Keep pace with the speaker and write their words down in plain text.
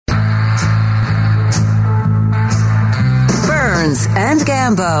and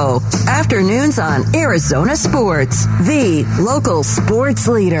Gambo. Afternoons on Arizona Sports, the local sports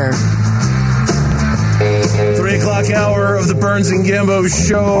leader. 3 o'clock hour of the Burns and Gambo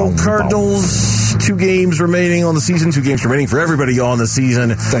show. Cardinals, 2 games remaining on the season. 2 games remaining for everybody on the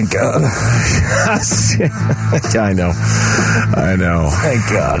season. Thank God. Yeah, I know. Thank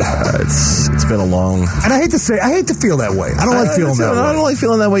God. It's been a long... And I hate to feel that way. I don't like feeling that way. I don't like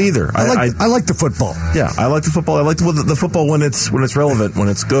feeling that way either. I like the football. Yeah, I like the football. I like the football when it's relevant, when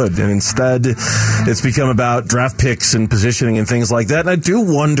it's good. And instead, it's become about draft picks and positioning and things like that. And I do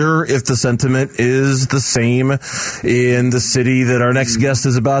wonder if the sentiment is the same in the city that our next guest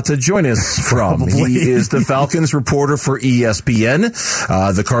is about to join us from. He is the Falcons reporter for ESPN.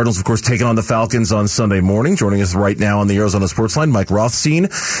 The Cardinals, of course, taking on the Falcons on Sunday morning. Joining us right now on the Arizona Sports Line, Mike Rothstein,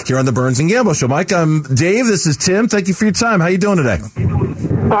 here on the Burns and Gambo Show. Mike, I'm Dave. This is Tim. Thank you for your time. How you doing today?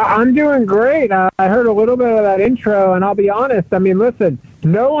 I'm doing great. I heard a little bit of that intro, and I'll be honest. I mean, listen,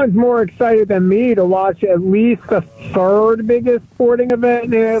 no one's more excited than me to watch at least the third biggest sporting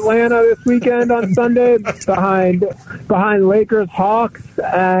event in Atlanta this weekend on Sunday, behind Lakers, Hawks,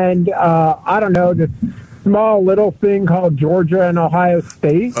 and I don't know, this small little thing called Georgia and Ohio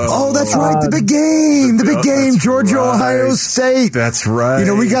State. Oh, that's right, the big game, Georgia, right. Ohio State. That's right. You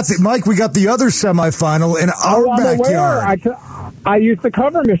know, we got the other semifinal in our backyard. I used to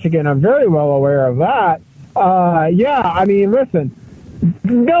cover Michigan. I'm very well aware of that. Yeah, I mean, listen.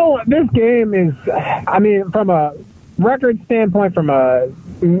 No, this game is, I mean, from a record standpoint, from a,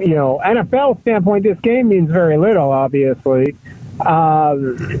 NFL standpoint, this game means very little, obviously.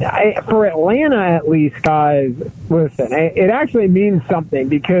 For Atlanta, at least, guys, listen, it actually means something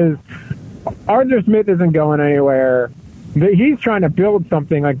because Arthur Smith isn't going anywhere. He's trying to build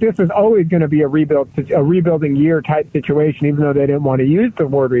something. Like, this was always going to be a rebuilding year type situation, even though they didn't want to use the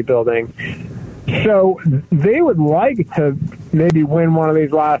word rebuilding. So they would like to maybe win one of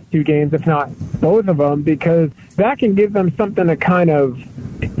these last 2 games, if not both of them, because that can give them something to kind of,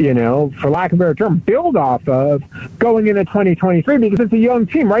 for lack of a better term, build off of going into 2023, because it's a young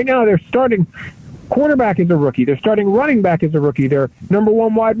team. Right now, they're starting quarterback is a rookie. Their starting running back is a rookie. Their number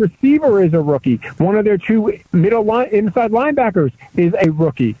 1 wide receiver is a rookie. One of their 2 inside linebackers is a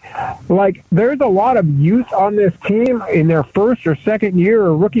rookie. Like, there's a lot of youth on this team in their first or second year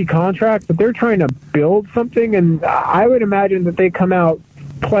or rookie contracts, but they're trying to build something, and I would imagine that they come out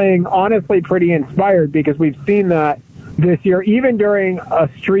playing honestly pretty inspired, because we've seen that this year, even during a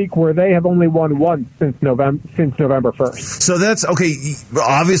streak where they have only won once since November 1st. So that's okay.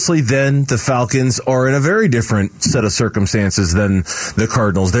 Obviously, then the Falcons are in a very different set of circumstances than the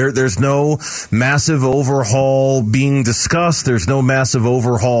Cardinals. There's no massive overhaul being discussed. There's no massive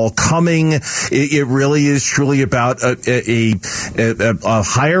overhaul coming. It really is truly about a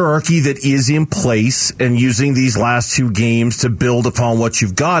hierarchy that is in place and using these last 2 games to build upon what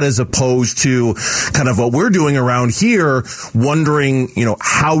you've got, as opposed to kind of what we're doing around here, wondering,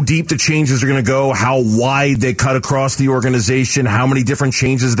 how deep the changes are going to go, how wide they cut across the organization, how many different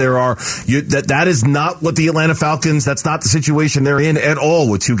changes there are. That is not what the Atlanta Falcons, that's not the situation they're in at all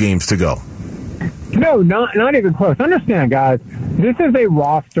with 2 games to go. No, not even close. Understand, guys, this is a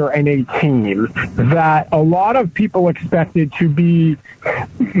roster and a team that a lot of people expected to be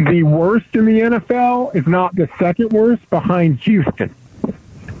the worst in the NFL, if not the second worst, behind Houston.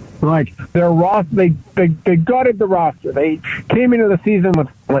 Like, their roster, they gutted the roster. They came into the season with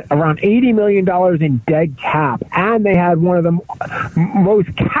around $80 million in dead cap, and they had one of the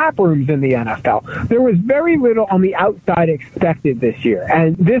most cap rooms in the NFL. There was very little on the outside expected this year,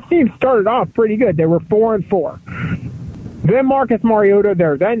 and this team started off pretty good. They were 4-4. Then Marcus Mariota,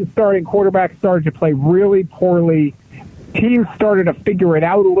 their then starting quarterback, started to play really poorly. Teams started to figure it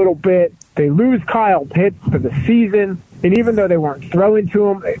out a little bit. They lose Kyle Pitts for the season. And even though they weren't throwing to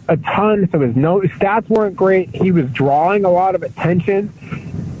him a ton, so his stats weren't great, he was drawing a lot of attention.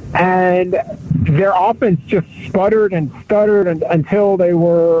 And their offense just sputtered and stuttered until they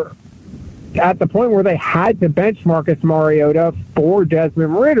were at the point where they had to bench Marcus Mariota for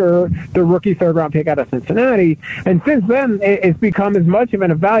Desmond Ridder, the rookie 3rd-round pick out of Cincinnati. And since then, it's become as much of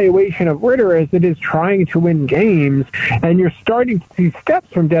an evaluation of Ridder as it is trying to win games. And you're starting to see steps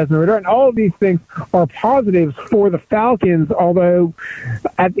from Desmond Ridder. And all of these things are positives for the Falcons, although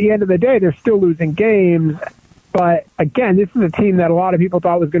at the end of the day, they're still losing games. But again, this is a team that a lot of people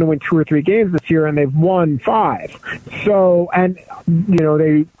thought was going to win 2 or 3 games this year, and they've won 5. So, and,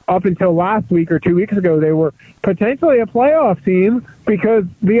 they, up until last week or 2 weeks ago, they were potentially a playoff team because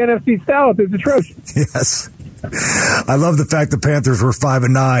the NFC South is atrocious. Yes. I love the fact the Panthers were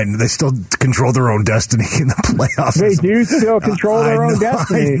 5-9. They still control their own destiny in the playoffs. They do still control their own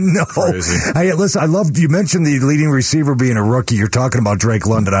destiny. I know. Hey, listen, I loved you mentioned the leading receiver being a rookie. You're talking about Drake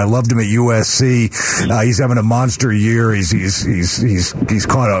London. I loved him at USC. He's having a monster year. He's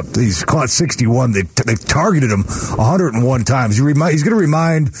caught 61. They've targeted him 101 times. He's going to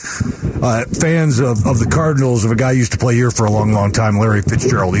remind fans of the Cardinals of a guy who used to play here for a long, long time, Larry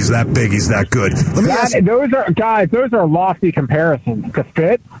Fitzgerald. He's that big. He's that good. Let me ask you. Those are lofty comparisons to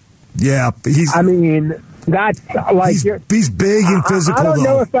Fitz. Yeah, that's like he's big and physical. I don't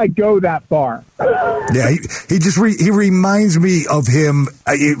know if I go that far. Yeah, he reminds me of him.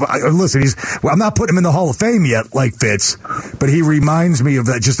 Listen, I'm not putting him in the Hall of Fame yet, like Fitz, but he reminds me of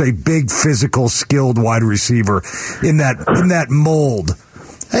that. Just a big, physical, skilled wide receiver in that mold.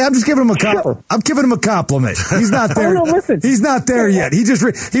 Hey, I'm just giving him a compliment. I'm giving him a compliment. He's not there. No, listen. He's not there yet. He's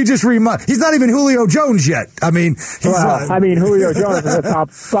not even Julio Jones yet. Julio Jones is a top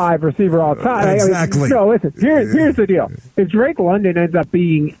 5 receiver all time. Exactly. Listen. Here's the deal. If Drake London ends up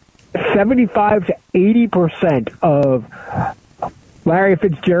being 75 to 80% of Larry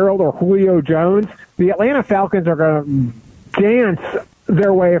Fitzgerald or Julio Jones, the Atlanta Falcons are going to dance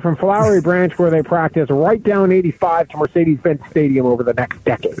their way from Flowery Branch, where they practice, right down 85 to Mercedes-Benz Stadium over the next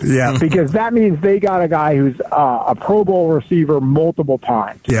decade. Yeah. Because that means they got a guy who's a Pro Bowl receiver multiple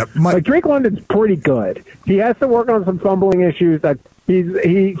times. Yeah. Drake London's pretty good. He has to work on some fumbling issues. That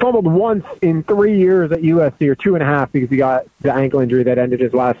he fumbled once in 3 years at USC, or 2.5, because he got the ankle injury that ended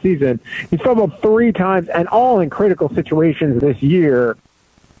his last season. He's fumbled 3 times, and all in critical situations this year.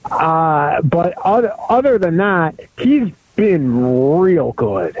 But other than that, he's been real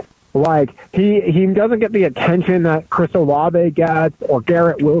good. Like, he doesn't get the attention that Chris Olave gets or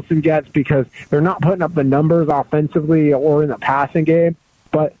Garrett Wilson gets, because they're not putting up the numbers offensively or in the passing game.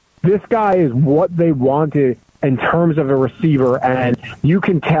 But this guy is what they wanted in terms of a receiver, and you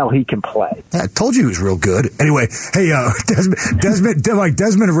can tell he can play. I told you he was real good. Anyway, hey,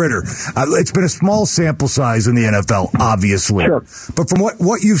 Desmond Ridder. It's been a small sample size in the NFL, obviously. Sure. But from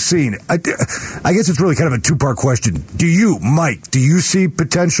what you've seen, I guess it's really kind of a 2-part question. Do you see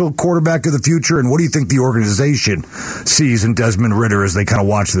potential quarterback of the future, and what do you think the organization sees in Desmond Ridder as they kind of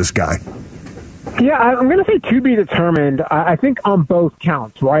watch this guy? Yeah, I'm going to say to be determined. I think on both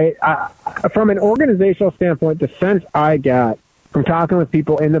counts, right? From an organizational standpoint, the sense I get from talking with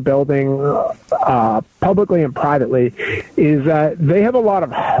people in the building, publicly and privately, is that they have a lot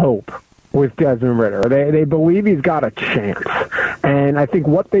of hope with Desmond Ridder. They believe he's got a chance. And I think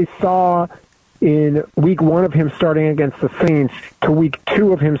what they saw in week 1 of him starting against the Saints to week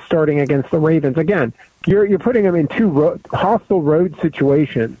 2 of him starting against the Ravens, again, you're putting him in 2 hostile road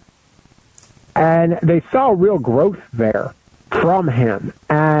situations. And they saw real growth there from him.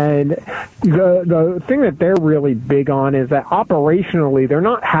 And the thing that they're really big on is that operationally, they're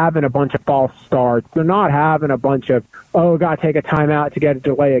not having a bunch of false starts. They're not having a bunch of, got to take a timeout to get a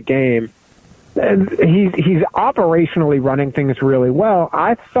delay a game. And he's operationally running things really well.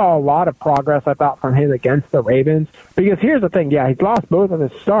 I saw a lot of progress, I thought, from him against the Ravens. Because here's the thing, he's lost both of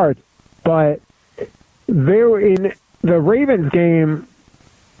his starts, but they were in the Ravens game.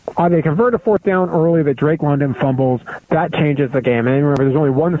 They convert a 4th down early that Drake London fumbles. That changes the game. And remember, there's only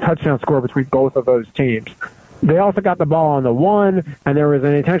 1 touchdown score between both of those teams. They also got the ball on the 1, and there was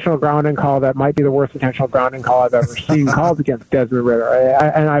an intentional grounding call that might be the worst intentional grounding call I've ever seen called against Desmond Ridder.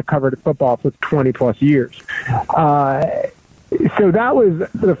 And I've covered football for 20-plus years. So that was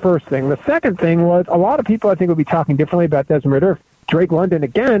the first thing. The second thing was a lot of people, I think, would be talking differently about Desmond Ridder. Drake London,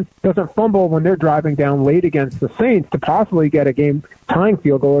 again, doesn't fumble when they're driving down late against the Saints to possibly get a game-tying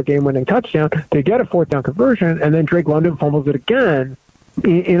field goal or game-winning touchdown. They get a 4th down conversion, and then Drake London fumbles it again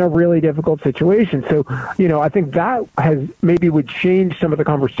in a really difficult situation. So, I think that would change some of the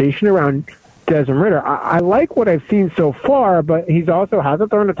conversation around Desmond Ridder. I like what I've seen so far, but he's also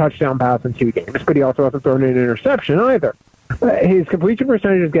hasn't thrown a touchdown pass in 2 games, but he also hasn't thrown an interception either. His completion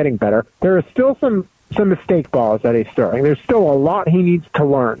percentage is getting better. There are still some mistake balls that he's throwing. There's still a lot he needs to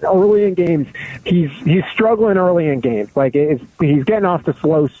learn. Early in games, he's struggling early in games. Like, he's getting off to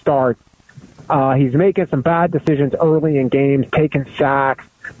slow starts. He's making some bad decisions early in games, taking sacks.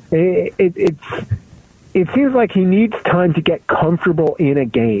 It seems like he needs time to get comfortable in a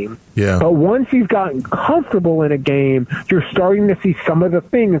game. Yeah. But once he's gotten comfortable in a game, you're starting to see some of the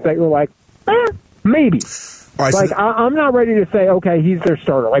things that you're like, maybe. Right, like, I'm not ready to say, okay, he's their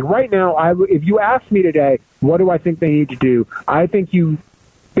starter. Like, right now, if you ask me today, what do I think they need to do? I think you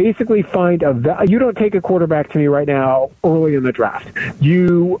basically find you don't take a quarterback to me right now early in the draft.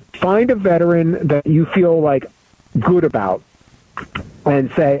 You find a veteran that you feel like good about,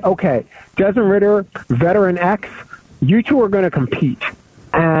 and say, okay, Desmond Ridder, veteran X, you two are going to compete.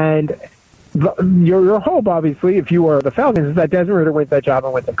 And your hope, obviously, if you are the Falcons, is that Desmond Ridder wins that job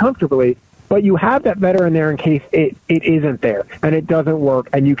and wins it comfortably. But you have that veteran there in case it isn't there and it doesn't work.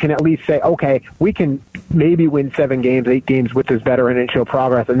 And you can at least say, okay, we can maybe win 7 games, 8 games with this veteran and show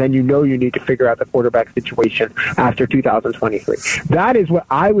progress. And then you need to figure out the quarterback situation after 2023. That is what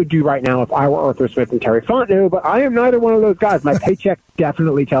I would do right now if I were Arthur Smith and Terry Fontenot. But I am neither one of those guys. My paycheck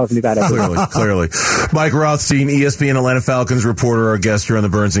definitely tells me that. Clearly. Mike Rothstein, ESPN Atlanta Falcons reporter, our guest here on the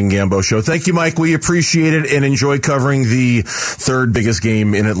Burns and Gambo Show. Thank you, Mike. We appreciate it and enjoy covering the third biggest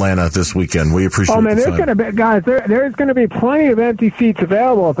game in Atlanta this weekend. We appreciate it. Oh, man, there's going to be, guys, there's going to be plenty of empty seats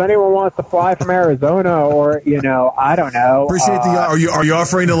available if anyone wants to fly from Arizona or, I don't know. Appreciate are you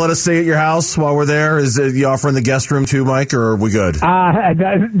offering to let us stay at your house while we're there? Is you offering the guest room too, Mike, or are we good?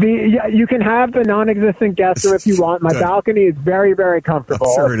 You can have the non-existent guest room if you want. My balcony is very, very comfortable,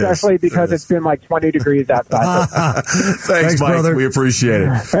 especially because it's been like 20 degrees outside. Thanks, Mike. Brother. We appreciate it.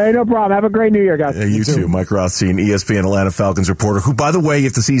 Hey, no problem. Have a great New Year, guys. Yeah, you too. Mike Rothstein, ESPN Atlanta Falcons reporter, who, by the way,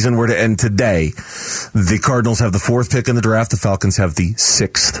 if the season were to end today, the Cardinals have the 4th pick in the draft. The Falcons have the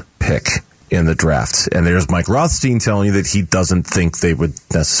 6th pick in the draft. And there's Mike Rothstein telling you that he doesn't think they would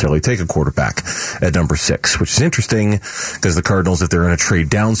necessarily take a quarterback at number 6, which is interesting because the Cardinals, if they're in a trade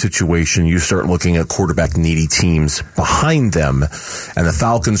down situation, you start looking at quarterback needy teams behind them. And the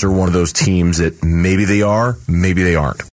Falcons are one of those teams that maybe they are, maybe they aren't.